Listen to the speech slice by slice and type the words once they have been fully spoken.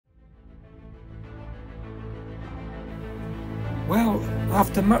Well,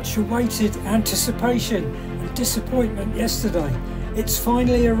 after much awaited anticipation and disappointment yesterday, it's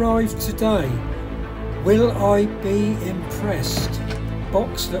finally arrived today. Will I be impressed?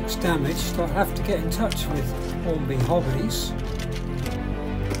 Box looks damaged. I'll have to get in touch with Hornby Hobbies.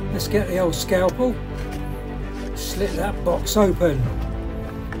 Let's get the old scalpel, slit that box open.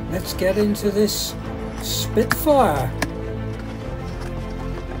 Let's get into this Spitfire.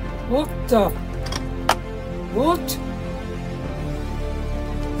 What the? What?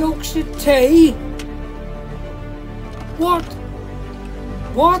 Yorkshire tea? What?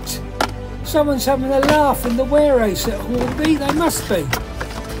 What? Someone's having a laugh in the warehouse at Hornby, they must be.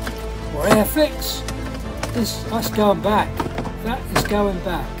 Or Airfix. That's going back. That is going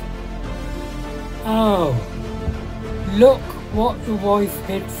back. Oh, look what the wife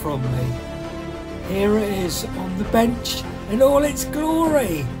hid from me. Here it is on the bench in all its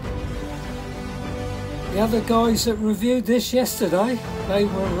glory. The other guys that reviewed this yesterday, they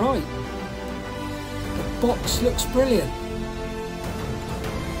were right. The box looks brilliant.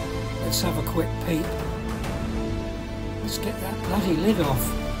 Let's have a quick peep. Let's get that bloody lid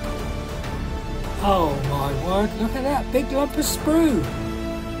off. Oh my word, look at that big lump of sprue.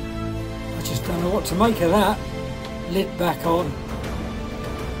 I just don't know what to make of that. Lid back on.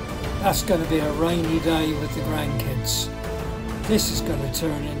 That's going to be a rainy day with the grandkids. This is going to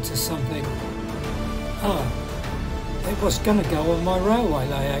turn into something. Oh, it was going to go on my railway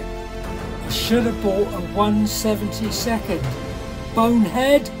layout. I should have bought a 1/72nd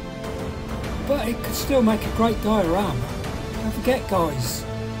bonehead, but it could still make a great diorama. Don't forget guys,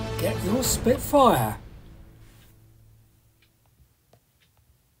 get your Spitfire.